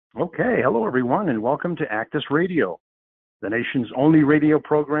Okay, hello everyone, and welcome to Actus Radio, the nation's only radio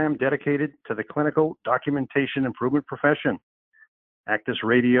program dedicated to the clinical documentation improvement profession. Actus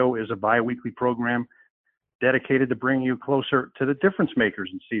Radio is a bi-weekly program dedicated to bringing you closer to the difference makers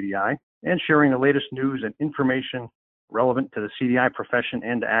in CDI and sharing the latest news and information relevant to the CDI profession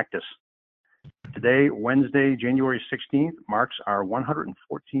and to Actus. Today, Wednesday, January 16th, marks our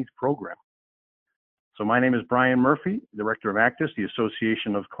 114th program. So my name is Brian Murphy, Director of Actus, the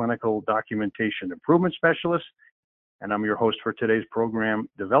Association of Clinical Documentation Improvement Specialists, and I'm your host for today's program,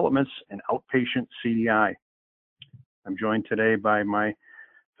 Developments in Outpatient CDI. I'm joined today by my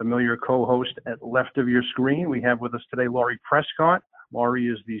familiar co-host at left of your screen. We have with us today Laurie Prescott. Laurie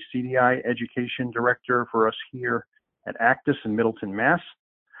is the CDI Education Director for us here at Actus in Middleton, Mass.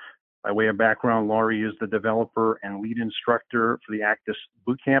 By way of background, Laurie is the developer and lead instructor for the Actus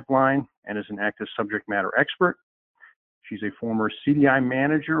Bootcamp line and is an Actus subject matter expert. She's a former CDI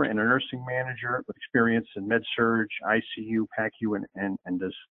manager and a nursing manager with experience in med-surg, ICU, PACU, and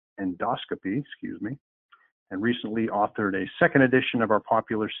endoscopy, and recently authored a second edition of our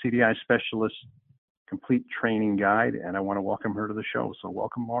popular CDI Specialist Complete Training Guide, and I want to welcome her to the show. So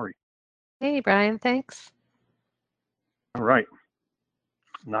welcome, Laurie. Hey, Brian, thanks. All right.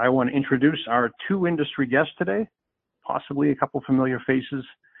 Now I want to introduce our two industry guests today, possibly a couple familiar faces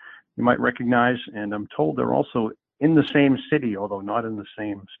you might recognize, and I'm told they're also in the same city, although not in the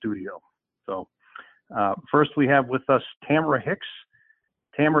same studio. So first we have with us Tamara Hicks.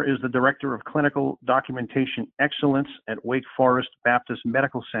 Tamara is the Director of Clinical Documentation Excellence at Wake Forest Baptist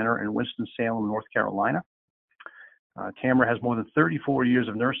Medical Center in Winston-Salem, North Carolina. Tamara has more than 34 years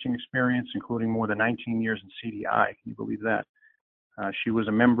of nursing experience, including more than 19 years in CDI. Can you believe that? She was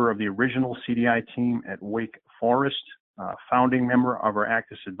a member of the original CDI team at Wake Forest, founding member of our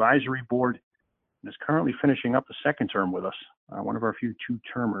Actus Advisory Board, and is currently finishing up the second term with us, one of our few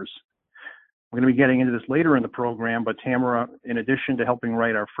two-termers. We're going to be getting into this later in the program, but Tamara, in addition to helping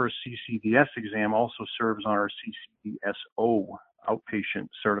write our first CCDS exam, also serves on our CCDSO outpatient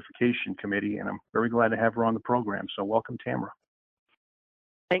certification committee, and I'm very glad to have her on the program. So welcome, Tamara.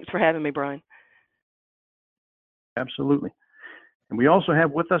 Thanks for having me, Brian. Absolutely. And we also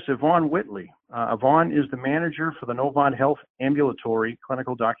have with us Yvonne Whitley. Yvonne is the manager for the Novant Health Ambulatory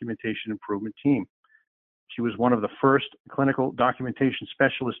Clinical Documentation Improvement Team. She was one of the first clinical documentation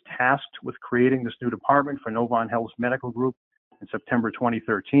specialists tasked with creating this new department for Novant Health's medical group in September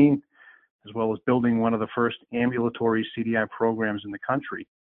 2013, as well as building one of the first ambulatory CDI programs in the country.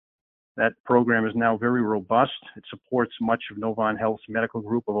 That program is now very robust. It supports much of Novant Health's medical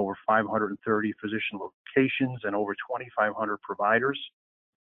group of over 530 physician locations and over 2,500 providers.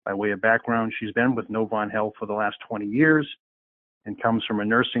 By way of background, she's been with Novant Health for the last 20 years and comes from a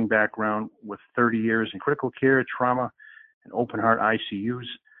nursing background with 30 years in critical care, trauma, and open heart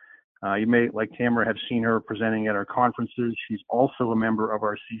ICUs. You may, like Tamara, have seen her presenting at our conferences. She's also a member of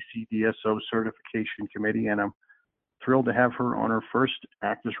our CCDSO certification committee, and I'm thrilled to have her on her first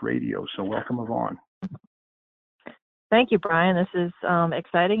Actus Radio. So welcome, Yvonne. Thank you, Brian. This is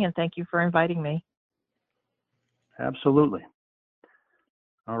exciting, and thank you for inviting me. Absolutely.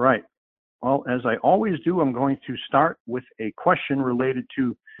 All right. Well, as I always do, I'm going to start with a question related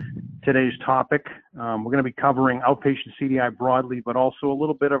to today's topic. We're going to be covering outpatient CDI broadly, but also a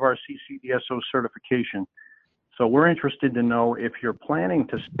little bit of our CCDSO certification. So we're interested to know if you're planning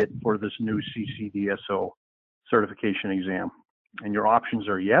to sit for this new CCDSO certification exam, and your options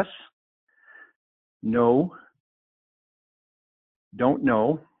are yes, no, don't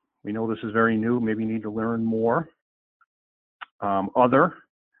know. We know this is very new, maybe need to learn more, other,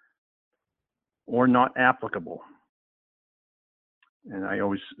 or not applicable. And I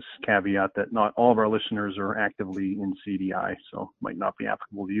always caveat that not all of our listeners are actively in CDI, so might not be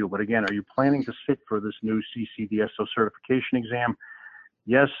applicable to you. But again, are you planning to sit for this new CCDSO certification exam?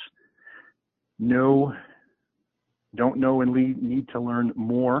 Yes, no, don't know and need to learn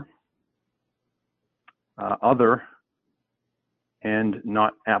more, other, and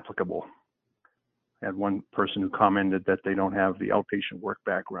not applicable. I had one person who commented that they don't have the outpatient work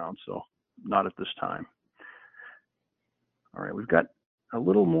background, so not at this time. All right, we've got a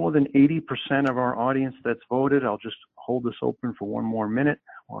little more than 80% of our audience that's voted. I'll just hold this open for one more minute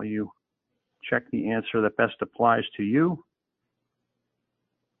while you check the answer that best applies to you.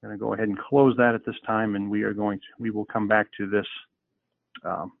 I'm going to go ahead and close that at this time, and we will come back to this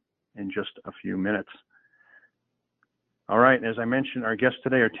in just a few minutes. All right, as I mentioned, our guests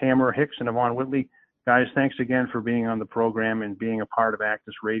today are Tamara Hicks and Yvonne Whitley. Guys, thanks again for being on the program and being a part of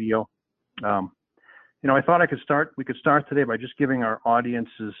Actus Radio. I thought we could start today by just giving our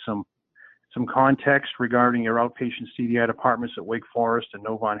audiences some some context regarding your outpatient CDI departments at Wake Forest and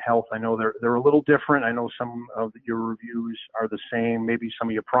Novant Health. I know they're a little different. I know some of your reviews are the same. Maybe some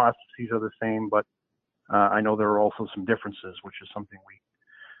of your processes are the same, but I know there are also some differences, which is something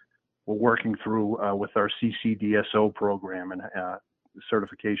we're working through with our CCDSO program and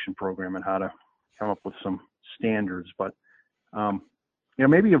certification program, and how to come up with some standards. But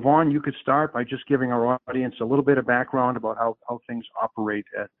maybe Yvonne, you could start by just giving our audience a little bit of background about how things operate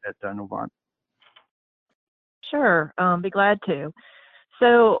at Novant. Sure, be glad to.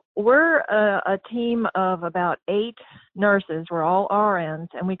 So we're a team of about 8 nurses. We're all RNs,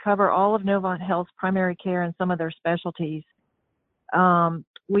 and we cover all of Novant Health's primary care and some of their specialties.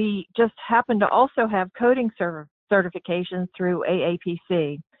 We just happen to also have coding certifications through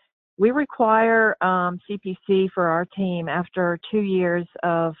AAPC. We require CPC for our team after 2 years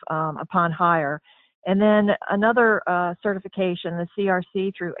of upon hire, and then another certification, the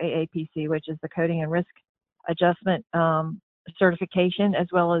CRC through AAPC, which is the Coding and Risk Adjustment certification, as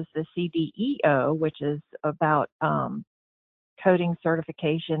well as the CDEO, which is about coding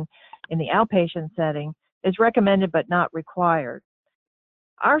certification in the outpatient setting, is recommended but not required.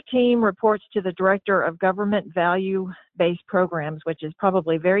 Our team reports to the Director of Government Value-Based Programs, which is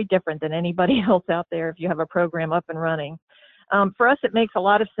probably very different than anybody else out there if you have a program up and running. For us, it makes a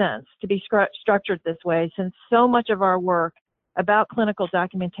lot of sense to be structured this way, since so much of our work about clinical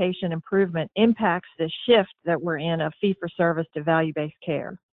documentation improvement impacts the shift that we're in of fee-for-service to value-based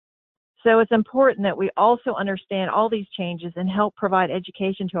care. So it's important that we also understand all these changes and help provide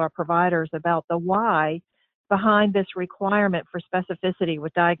education to our providers about the why behind this requirement for specificity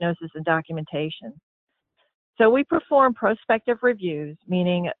with diagnosis and documentation. So we perform prospective reviews,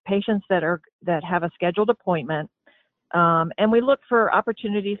 meaning patients that have a scheduled appointment, and we look for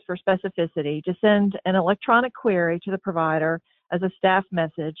opportunities for specificity to send an electronic query to the provider as a staff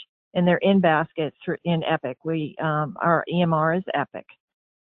message in their in-basket in Epic. Our EMR is Epic.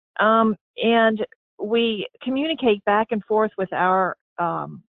 And we communicate back and forth with our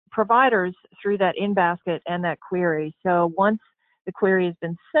providers through that in-basket and that query. So once the query has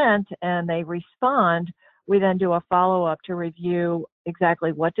been sent and they respond, we then do a follow-up to review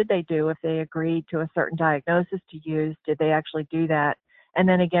exactly what did they do if they agreed to a certain diagnosis to use, did they actually do that, and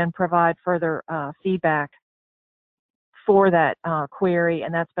then again provide further feedback for that query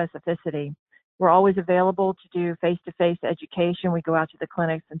and that specificity. We're always available to do face-to-face education. We go out to the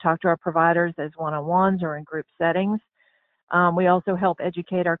clinics and talk to our providers as one-on-ones or in group settings. We also help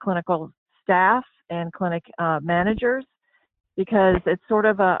educate our clinical staff and clinic managers, because it's sort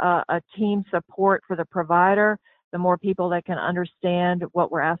of a team support for the provider. The more people that can understand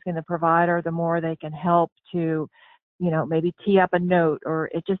what we're asking the provider, the more they can help to, maybe tee up a note, or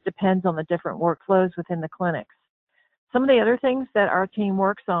it just depends on the different workflows within the clinics. Some of the other things that our team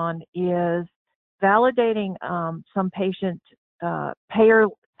works on is validating some patient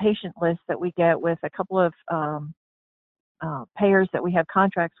lists that we get with a couple of payers that we have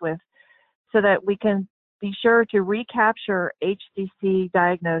contracts with, so that we can be sure to recapture HCC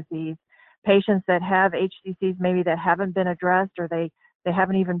diagnoses, patients that have HCCs maybe that haven't been addressed, or they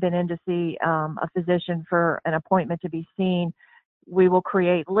haven't even been in to see a physician for an appointment to be seen. We will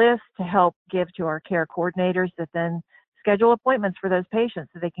create lists to help give to our care coordinators that then schedule appointments for those patients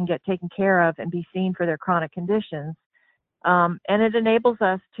so they can get taken care of and be seen for their chronic conditions. And it enables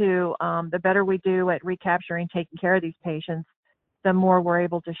us to, the better we do at recapturing, taking care of these patients, the more we're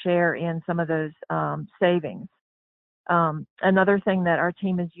able to share in some of those savings. Another thing that our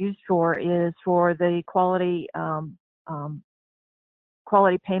team is used for is for the quality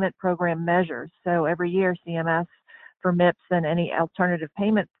payment program measures. So every year CMS for MIPS and any alternative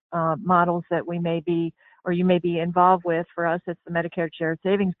payment models that we may be, or you may be involved with. For us, it's the Medicare Shared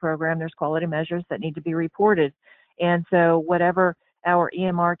Savings Program. There's quality measures that need to be reported. And so whatever our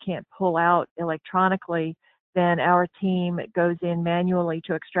EMR can't pull out electronically, then our team goes in manually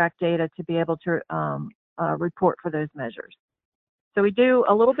to extract data to be able to report for those measures. So we do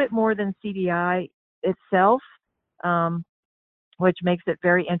a little bit more than CDI itself, which makes it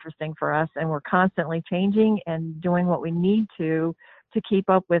very interesting for us. And we're constantly changing and doing what we need to keep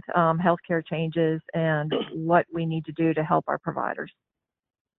up with healthcare changes and what we need to do to help our providers.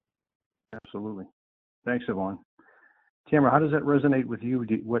 Absolutely. Thanks, Yvonne. Tamara, how does that resonate with you?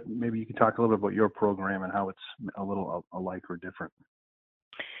 Maybe you can talk a little bit about your program and how it's a little alike or different.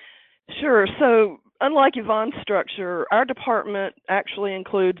 Sure. So unlike Yvonne's structure, our department actually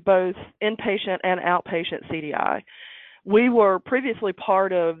includes both inpatient and outpatient CDI. We were previously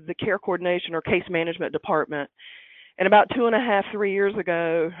part of the care coordination or case management department. And about 2.5, 3 years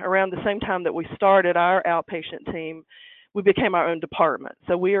ago, around the same time that we started our outpatient team, we became our own department.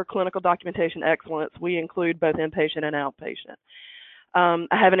 So we are clinical documentation excellence. We include both inpatient and outpatient. I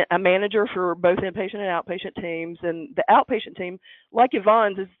have a manager for both inpatient and outpatient teams, and the outpatient team, like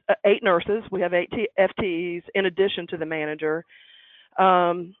Yvonne's, is 8 nurses. We have 8 FTEs in addition to the manager.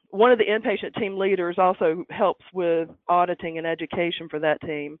 One of the inpatient team leaders also helps with auditing and education for that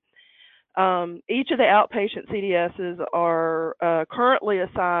team. Each of the outpatient CDSs are currently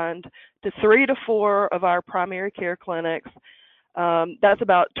assigned to 3 to 4 of our primary care clinics. That's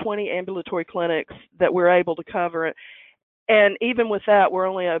about 20 ambulatory clinics that we're able to cover. And even with that, we're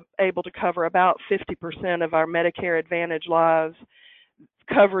only able to cover about 50% of our Medicare Advantage lives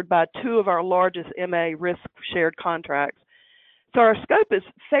covered by 2 of our largest MA risk shared contracts. So our scope is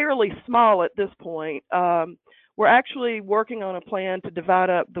fairly small at this point. We're actually working on a plan to divide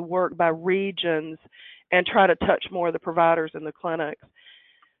up the work by regions and try to touch more of the providers in the clinics.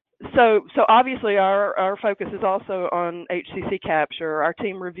 So obviously our focus is also on HCC capture. Our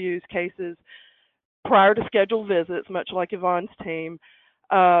team reviews cases prior to scheduled visits, much like Yvonne's team.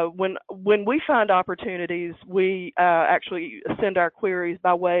 When we find opportunities, we actually send our queries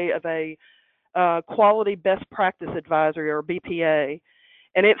by way of a quality best practice advisory, or BPA,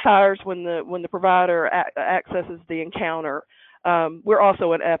 and it fires when the provider accesses the encounter. We're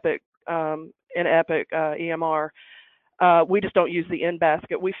also an Epic EMR. We just don't use the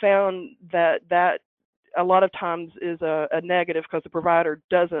in-basket. We found that a lot of times is a negative because the provider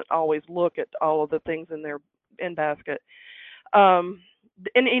doesn't always look at all of the things in their in-basket. And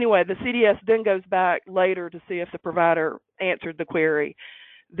anyway, the CDS then goes back later to see if the provider answered the query.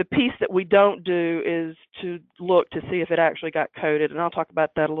 The piece that we don't do is to look to see if it actually got coded, and I'll talk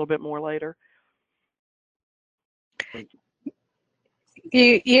about that a little bit more later.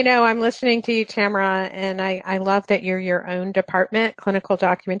 You know, I'm listening to you, Tamara, and I love that you're your own department, clinical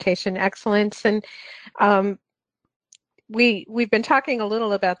documentation excellence. And we've been talking a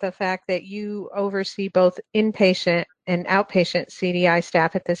little about the fact that you oversee both inpatient and outpatient CDI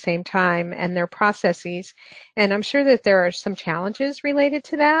staff at the same time and their processes. And I'm sure that there are some challenges related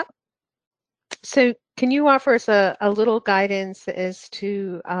to that. So can you offer us a little guidance as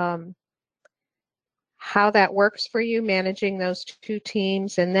to how that works for you, managing those 2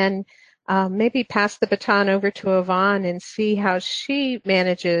 teams, and then maybe pass the baton over to Yvonne and see how she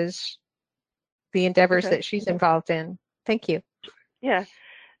manages the endeavors that she's involved in. Thank you. Yeah.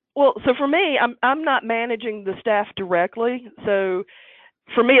 Well, so for me, I'm not managing the staff directly. So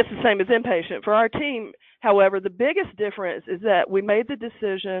for me, it's the same as inpatient. For our team, however, the biggest difference is that we made the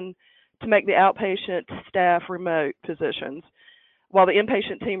decision to make the outpatient staff remote positions while the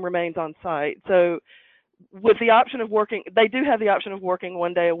inpatient team remains on site. So with the option of working, they do have the option of working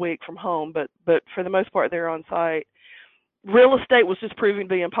 1 day a week from home, but for the most part, they're on site. Real estate was just proving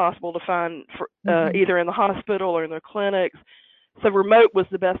to be impossible to find for, either in the hospital or in their clinics. So remote was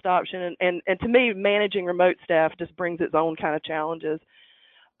the best option. And to me, managing remote staff just brings its own kind of challenges.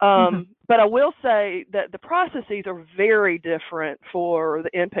 But I will say that the processes are very different for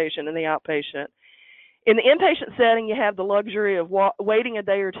the inpatient and the outpatient. In the inpatient setting, you have the luxury of waiting a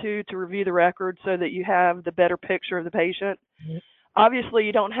day or 2 to review the record so that you have the better picture of the patient. Obviously,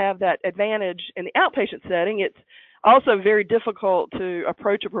 you don't have that advantage in the outpatient setting. It's also very difficult to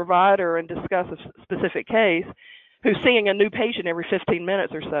approach a provider and discuss a specific case who's seeing a new patient every 15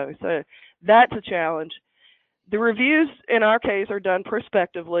 minutes or so. So that's a challenge. The reviews in our case are done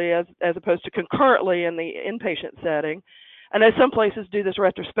prospectively as opposed to concurrently in the inpatient setting. I know some places do this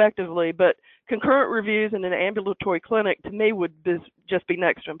retrospectively, but concurrent reviews in an ambulatory clinic to me would just be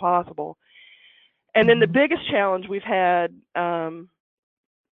next to impossible. And then the biggest challenge we've had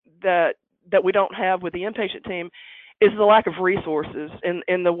that we don't have with the inpatient team is the lack of resources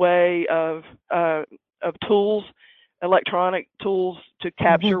in the way of tools, electronic tools to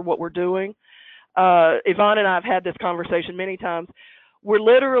capture what we're doing. Yvonne and I have had this conversation many times. We're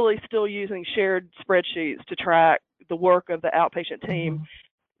literally still using shared spreadsheets to track the work of the outpatient team.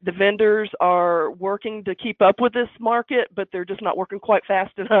 The vendors are working to keep up with this market, but they're just not working quite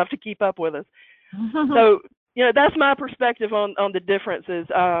fast enough to keep up with us. So, you know, that's my perspective on the differences.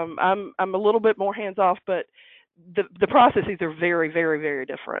 I'm a little bit more hands off, but the processes are very, very, very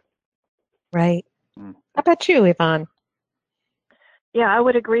different. Right. How about you, Yvonne? Yeah, I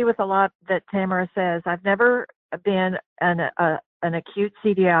would agree with a lot that Tamara says. I've never been an acute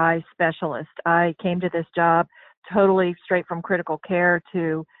CDI specialist. I came to this job totally straight from critical care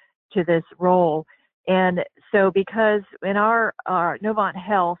to this role. And so because in our Novant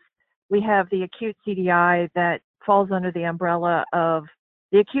Health, we have the acute CDI that falls under the umbrella of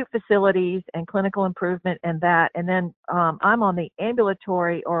the acute facilities and clinical improvement and that. And then I'm on the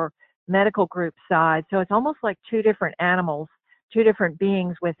ambulatory or medical group side. So it's almost like two different animals, two different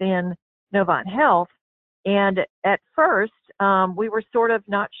beings within Novant Health. And at first, we were sort of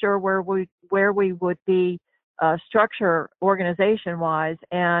not sure where we would be structure organization-wise.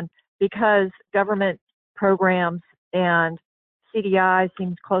 And because government programs and CDI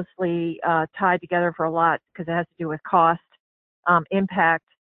seems closely tied together for a lot because it has to do with cost, impact,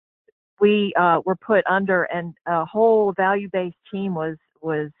 we were put under, and a whole value-based team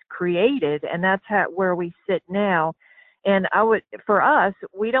was created, and that's where we sit now. And for us,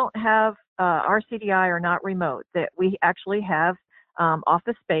 we don't have our CDI are not remote. That we actually have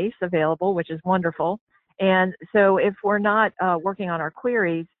office space available, which is wonderful. And so if we're not working on our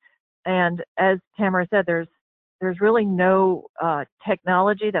queries, and as Tamara said, there's really no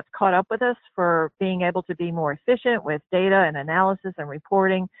technology that's caught up with us for being able to be more efficient with data and analysis and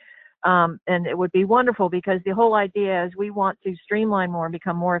reporting. And it would be wonderful, because the whole idea is we want to streamline more and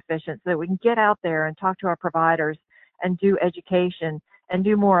become more efficient so that we can get out there and talk to our providers and do education and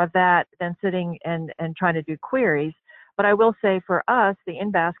do more of that than sitting and trying to do queries. But I will say for us, the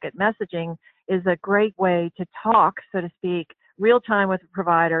in-basket messaging is a great way to talk, so to speak, real time with the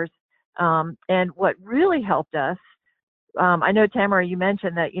providers. And what really helped us, I know, Tamara, you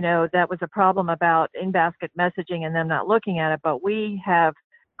mentioned that, that was a problem about in-basket messaging and them not looking at it, but we have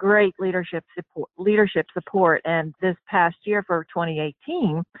great leadership support. And this past year for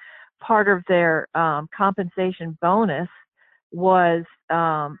 2018, part of their compensation bonus was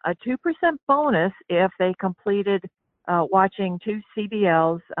a 2% bonus if they completed watching 2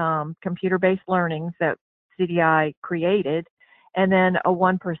 CBLs, computer-based learnings that CDI created, and then a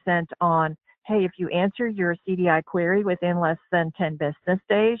 1% on, hey, if you answer your CDI query within less than 10 business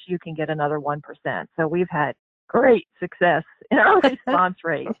days, you can get another 1%. So we've had great success in our response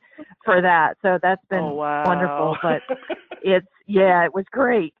rate for that. So that's been wonderful, but it was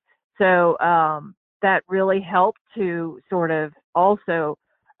great. So that really helped to sort of also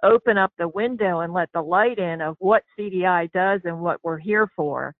open up the window and let the light in of what CDI does and what we're here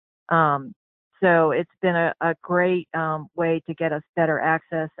for. So it's been a great way to get us better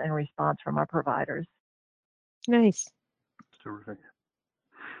access and response from our providers. Nice. Terrific.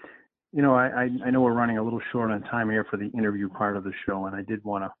 I know we're running a little short on time here for the interview part of the show, and I did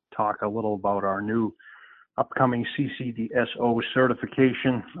want to talk a little about our new upcoming CCDSO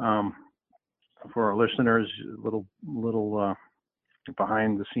certification. For our listeners, a little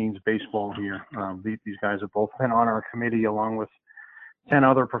behind the scenes baseball here. These guys have both been on our committee along with 10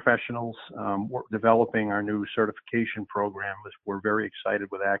 other professionals. We're developing our new certification program. We're very excited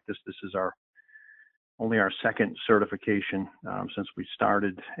with ACDIS. This is only our second certification since we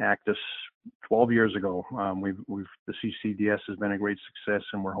started ACDIS 12 years ago. The CCDS has been a great success,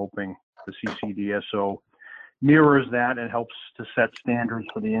 and we're hoping the CCDSO mirrors that and helps to set standards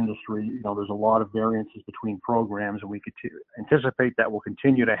for the industry. There's a lot of variances between programs, and we could anticipate that will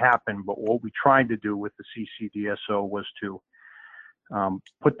continue to happen. But what we tried to do with the CCDSO was to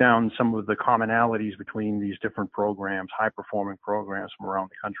put down some of the commonalities between these different programs, high-performing programs from around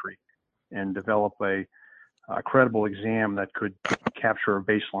the country, and develop a credible exam that could capture a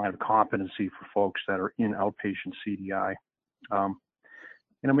baseline of competency for folks that are in outpatient CDI.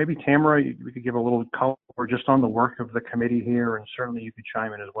 Maybe Tamara, we could give a little color just on the work of the committee here, and certainly you could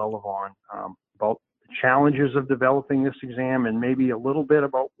chime in as well, Yvonne, about the challenges of developing this exam, and maybe a little bit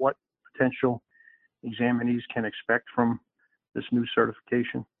about what potential examinees can expect from this new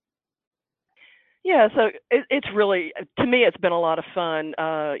certification. Yeah, so it's really, to me, it's been a lot of fun.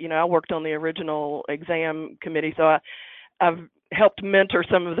 I worked on the original exam committee, so I've helped mentor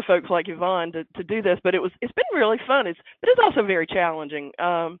some of the folks like Yvonne to do this, but it's been really fun. But it's also very challenging.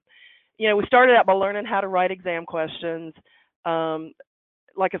 We started out by learning how to write exam questions.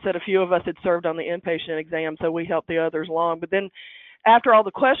 Like I said, a few of us had served on the inpatient exam, so we helped the others along. But then after all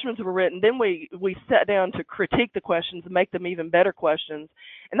the questions were written, then we sat down to critique the questions and make them even better questions.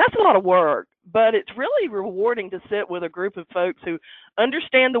 And that's a lot of work, but it's really rewarding to sit with a group of folks who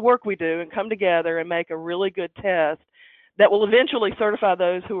understand the work we do and come together and make a really good test that will eventually certify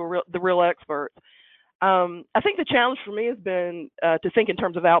those who are the real experts. I think the challenge for me has been to think in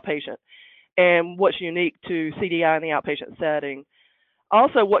terms of outpatient and what's unique to CDI in the outpatient setting.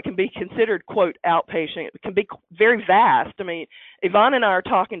 Also, what can be considered, quote, outpatient can be very vast. I mean, Yvonne and I are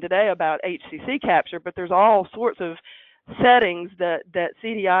talking today about HCC capture, but there's all sorts of settings that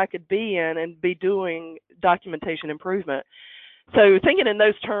CDI could be in and be doing documentation improvement. So thinking in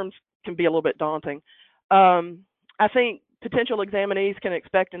those terms can be a little bit daunting. I think potential examinees can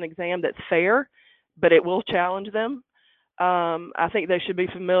expect an exam that's fair, but it will challenge them. I think they should be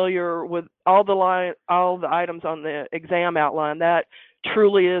familiar with all the items on the exam outline. That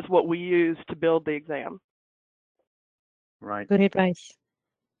truly is what we use to build the exam. Right. Good advice.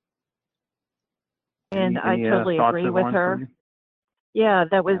 And I Any totally thoughts, agree with Yvonne, her. from you? Yeah,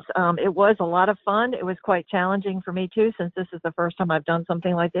 that was it was a lot of fun. It was quite challenging for me too, since this is the first time I've done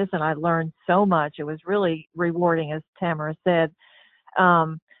something like this, and I learned so much. It was really rewarding, as Tamara said.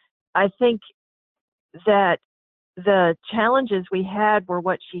 I think that the challenges we had were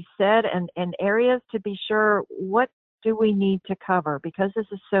what she said, and areas to be sure, what do we need to cover? Because this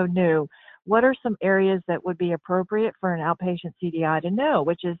is so new, what are some areas that would be appropriate for an outpatient CDI to know,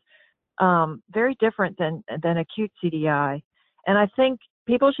 which is very different than acute CDI. And I think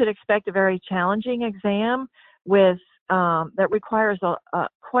people should expect a very challenging exam with that requires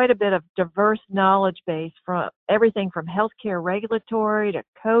quite a bit of diverse knowledge base, from everything from healthcare regulatory to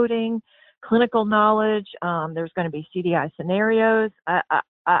coding, clinical knowledge. There's going to be CDI scenarios.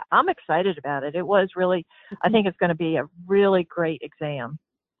 I'm excited about it. It was really, I think it's going to be a really great exam.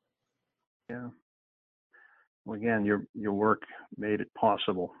 Yeah. Well, again, your work made it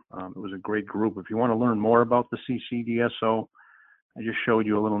possible. It was a great group. If you want to learn more about the CCDSO, I just showed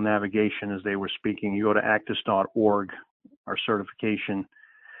you a little navigation as they were speaking. You go to actus.org, our certification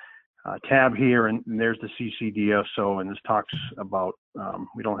tab here, and there's the CCDSO, and this talks about,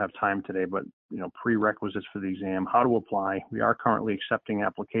 we don't have time today, but prerequisites for the exam, how to apply. We are currently accepting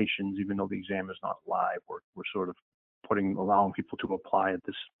applications, even though the exam is not live. We're sort of allowing people to apply at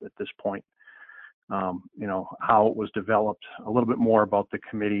this point. How it was developed, a little bit more about the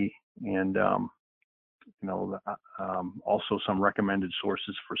committee, and also some recommended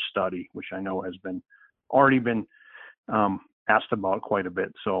sources for study, which I know has already been asked about quite a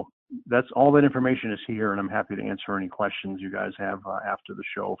bit. So that's all that information is here, and I'm happy to answer any questions you guys have after the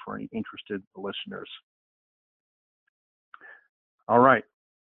show for any interested listeners. All right.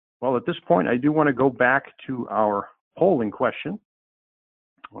 Well, at this point, I do want to go back to our polling question.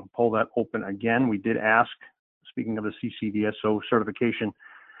 I'm going to pull that open again. We did ask, speaking of the CCDSO certification,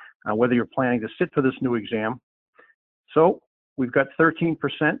 whether you're planning to sit for this new exam. So we've got 13%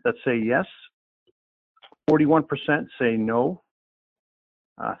 that say yes, 41% say no,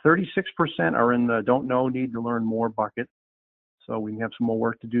 36% are in the don't know, need to learn more bucket. So we have some more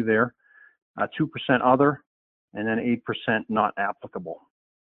work to do there. 2% other, and then 8% not applicable.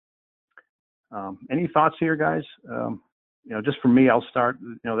 Any thoughts here, guys? Just for me, I'll start.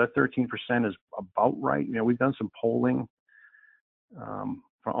 That 13% is about right. We've done some polling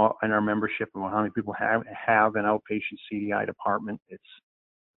in our membership about how many people have an outpatient CDI department.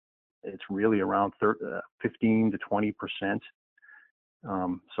 It's really around 15 to 20%.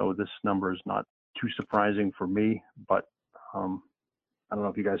 So this number is not too surprising for me, but I don't know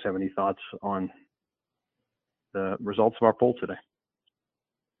if you guys have any thoughts on the results of our poll today.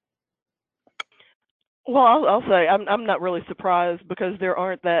 Well, I'll say I'm not really surprised, because there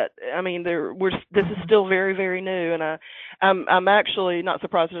aren't that. I mean, this is still very, very new, and I'm actually not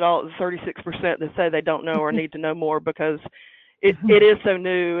surprised at all at the 36% that say they don't know or need to know more, because it is so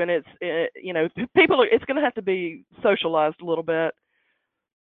new, and it's going to have to be socialized a little bit.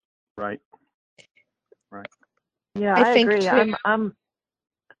 Right. Yeah, I I think agree. too. I'm.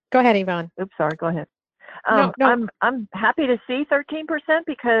 Go ahead, Yvonne. Oops, sorry. Go ahead. No. I'm happy to see 13%,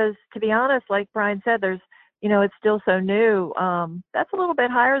 because, to be honest, like Brian said, there's, it's still so new. That's a little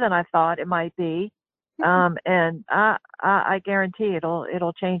bit higher than I thought it might be, and I guarantee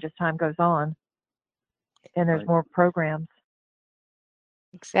it'll change as time goes on, and there's more programs.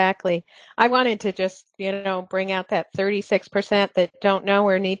 Exactly. I wanted to just, bring out that 36% that don't know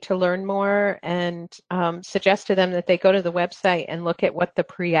or need to learn more, and suggest to them that they go to the website and look at what the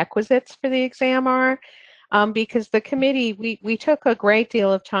prerequisites for the exam are. Because the committee, we took a great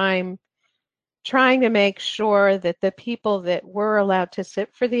deal of time trying to make sure that the people that were allowed to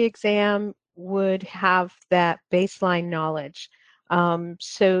sit for the exam would have that baseline knowledge.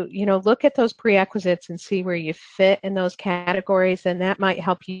 So, look at those prerequisites and see where you fit in those categories, and that might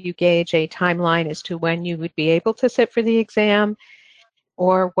help you gauge a timeline as to when you would be able to sit for the exam,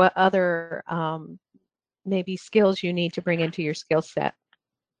 or what other maybe skills you need to bring into your skill set.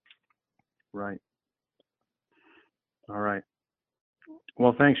 Right. All right.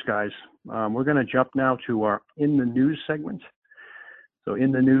 Well, thanks, guys. We're going to jump now to our In the News segment. So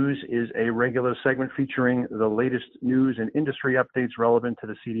In the News is a regular segment featuring the latest news and industry updates relevant to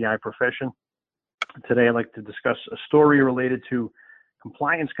the CDI profession. Today, I'd like to discuss a story related to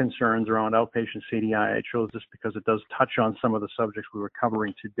compliance concerns around outpatient CDI. I chose this because it does touch on some of the subjects we were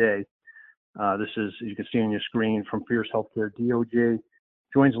covering today. This is, as you can see on your screen, from Fierce Healthcare. DOJ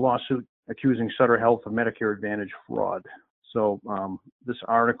joins lawsuit accusing Sutter Health of Medicare Advantage fraud. So this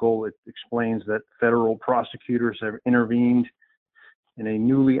article, it explains that federal prosecutors have intervened in a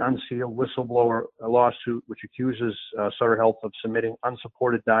newly unsealed whistleblower lawsuit which accuses Sutter Health of submitting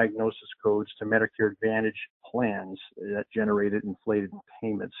unsupported diagnosis codes to Medicare Advantage plans that generated inflated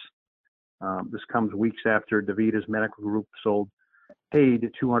payments. This comes weeks after DaVita's medical group paid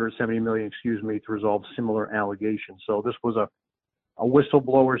 $270 million, to resolve similar allegations. So this was a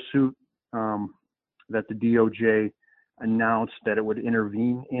whistleblower suit that the DOJ announced that it would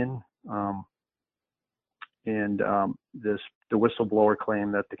intervene in. The whistleblower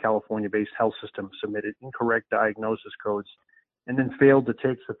claimed that the California-based health system submitted incorrect diagnosis codes and then failed to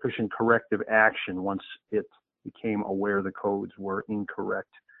take sufficient corrective action once it became aware the codes were incorrect.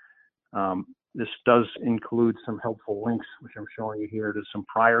 This does include some helpful links, which I'm showing you here, to some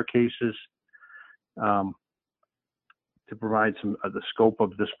prior cases to provide some of the scope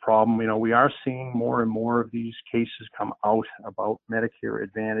of this problem. We are seeing more and more of these cases come out about Medicare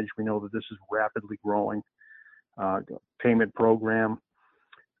Advantage. We know that this is rapidly growing payment program.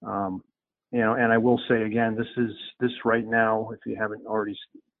 And I will say again, this right now, if you haven't already,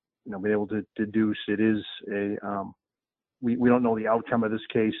 been able to deduce, it is a we don't know the outcome of this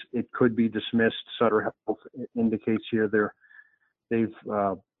case. It could be dismissed. Sutter Health indicates here they've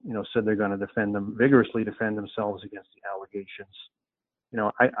said they're going to vigorously defend themselves against the allegations.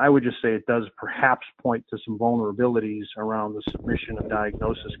 I would just say it does perhaps point to some vulnerabilities around the submission of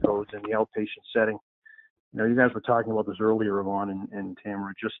diagnosis codes in the outpatient setting. You guys were talking about this earlier, Yvonne and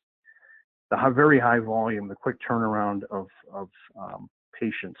Tamara, just the very high volume, the quick turnaround of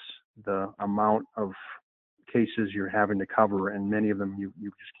patients, the amount of cases you're having to cover, and many of them you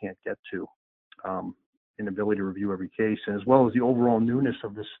just can't get to. Inability to review every case, and as well as the overall newness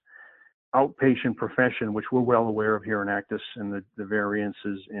of this outpatient profession, which we're well aware of here in ACTIS, and the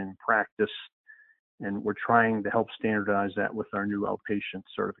variances in practice. And we're trying to help standardize that with our new outpatient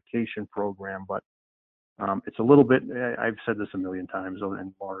certification program. But it's a little bit, I've said this a million times,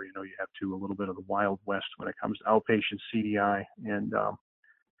 and Laura, you have too, a little bit of the Wild West when it comes to outpatient CDI. And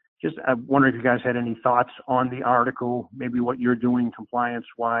I'm wondering if you guys had any thoughts on the article, maybe what you're doing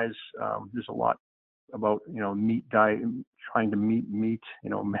compliance-wise. There's a lot about, trying to meet, making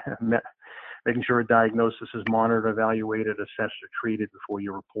sure a diagnosis is monitored, evaluated, assessed, or treated before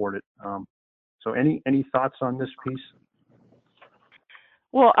you report it. So any thoughts on this piece?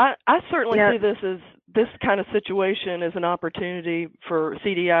 Well, I certainly see this kind of situation as an opportunity for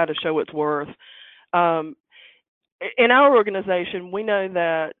CDI to show its worth. In our organization, we know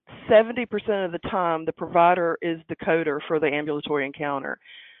that 70% of the time the provider is the coder for the ambulatory encounter.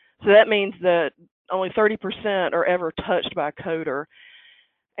 So that means that only 30% are ever touched by a coder.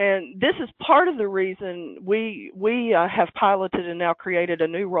 And this is part of the reason we have piloted and now created a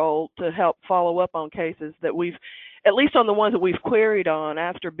new role to help follow up on cases that we've, at least on the ones that we've queried on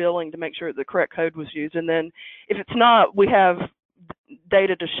after billing, to make sure that the correct code was used. And then if it's not, we have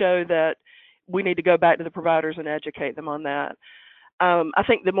data to show that we need to go back to the providers and educate them on that. I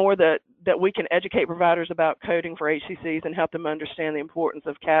think the more that we can educate providers about coding for HCCs and help them understand the importance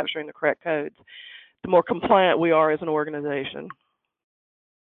of capturing the correct codes, the more compliant we are as an organization.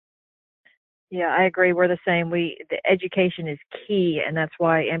 Yeah, I agree. We're the same. The education is key, and that's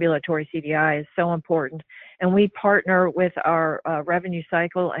why ambulatory CDI is so important. And we partner with our revenue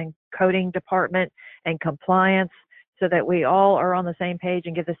cycle and coding department and compliance so that we all are on the same page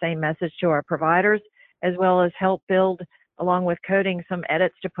and give the same message to our providers, as well as help build, along with coding, some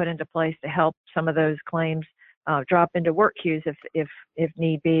edits to put into place to help some of those claims drop into work queues if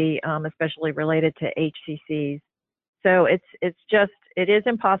need be, especially related to HCCs. So it is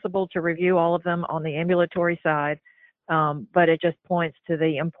impossible to review all of them on the ambulatory side, but it just points to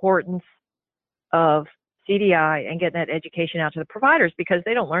the importance of CDI and getting that education out to the providers, because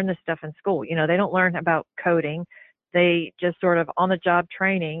they don't learn this stuff in school. They don't learn about coding. They just sort of on-the-job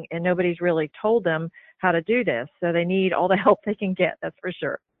training, and nobody's really told them how to do this. So they need all the help they can get, that's for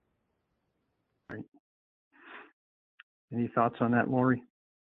sure. Right. Any thoughts on that, Lori?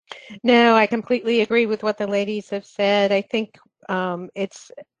 No, I completely agree with what the ladies have said. I think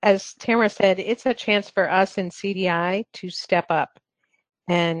it's, as Tamara said, it's a chance for us in CDI to step up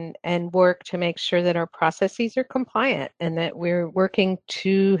and work to make sure that our processes are compliant and that we're working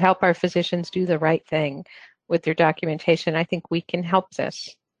to help our physicians do the right thing with their documentation. I think we can help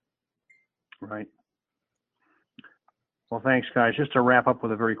this. Right. Well, thanks, guys. Just to wrap up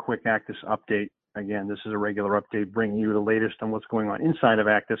with a very quick ACTIS update. Again, this is a regular update bringing you the latest on what's going on inside of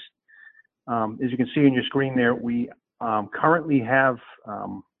ACTIS. As you can see on your screen there, we currently have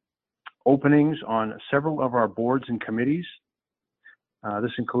openings on several of our boards and committees.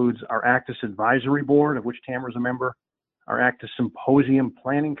 This includes our ACTIS Advisory Board, of which Tamara's a member, our ACTIS Symposium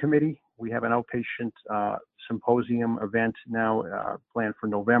Planning Committee, We have an outpatient symposium event now planned for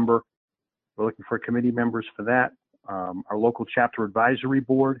November. We're looking for committee members for that. Our local chapter advisory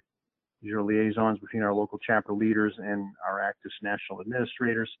board, these are liaisons between our local chapter leaders and our ACTIS national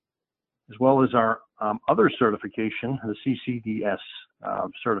administrators, as well as our other certification, the CCDS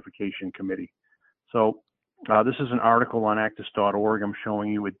certification committee. So this is an article on actis.org I'm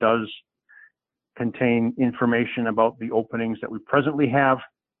showing you. It does contain information about the openings that we presently have,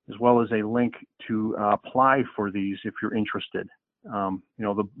 as well as a link to apply for these if you're interested. You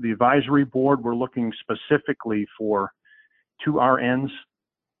know, the advisory board, we're looking specifically for 2 RNs,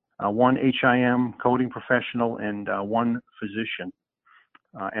 1 HIM coding professional, and 1 physician,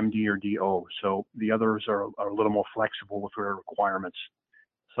 MD or DO. So the others are a little more flexible with their requirements.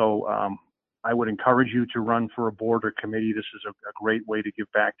 So I would encourage you to run for a board or committee. This is a great way to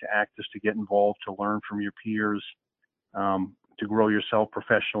give back to ACTIS, to get involved, to learn from your peers, to grow yourself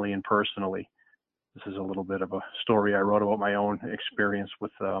professionally and personally. This is a little bit of a story I wrote about my own experience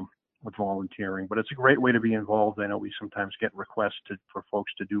with volunteering, but it's a great way to be involved. I know we sometimes get requests for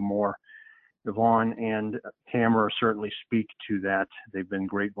folks to do more. Yvonne and Tamara certainly speak to that. They've been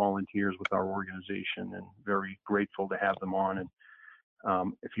great volunteers with our organization, and very grateful to have them on. And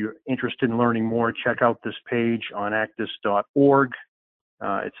if you're interested in learning more, check out this page on actis.org.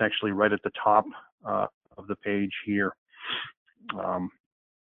 It's actually right at the top of the page here.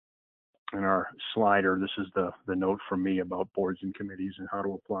 In our slider, this is the note from me about boards and committees and how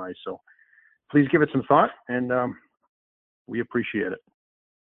to apply. So please give it some thought, and we appreciate it.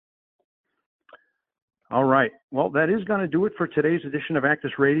 All right. Well, that is going to do it for today's edition of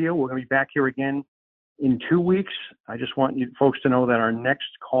ACTIS Radio. We're going to be back here again in 2 weeks. I just want you folks to know that our next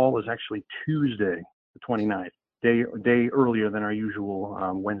call is actually Tuesday, the 29th, day earlier than our usual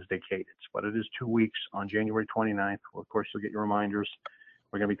Wednesday cadence, but it is 2 weeks on January 29th. Well, of course, you'll get your reminders.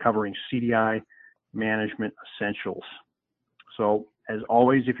 We're going to be covering CDI management essentials. So as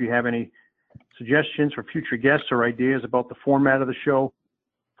always, if you have any suggestions for future guests or ideas about the format of the show,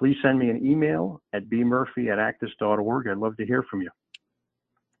 please send me an email at bmurphy@actis.org. I'd love to hear from you.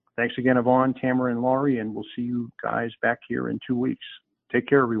 Thanks again, Yvonne, Tamara, and Laurie, and we'll see you guys back here in 2 weeks. Take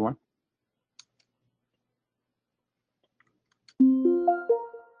care, everyone.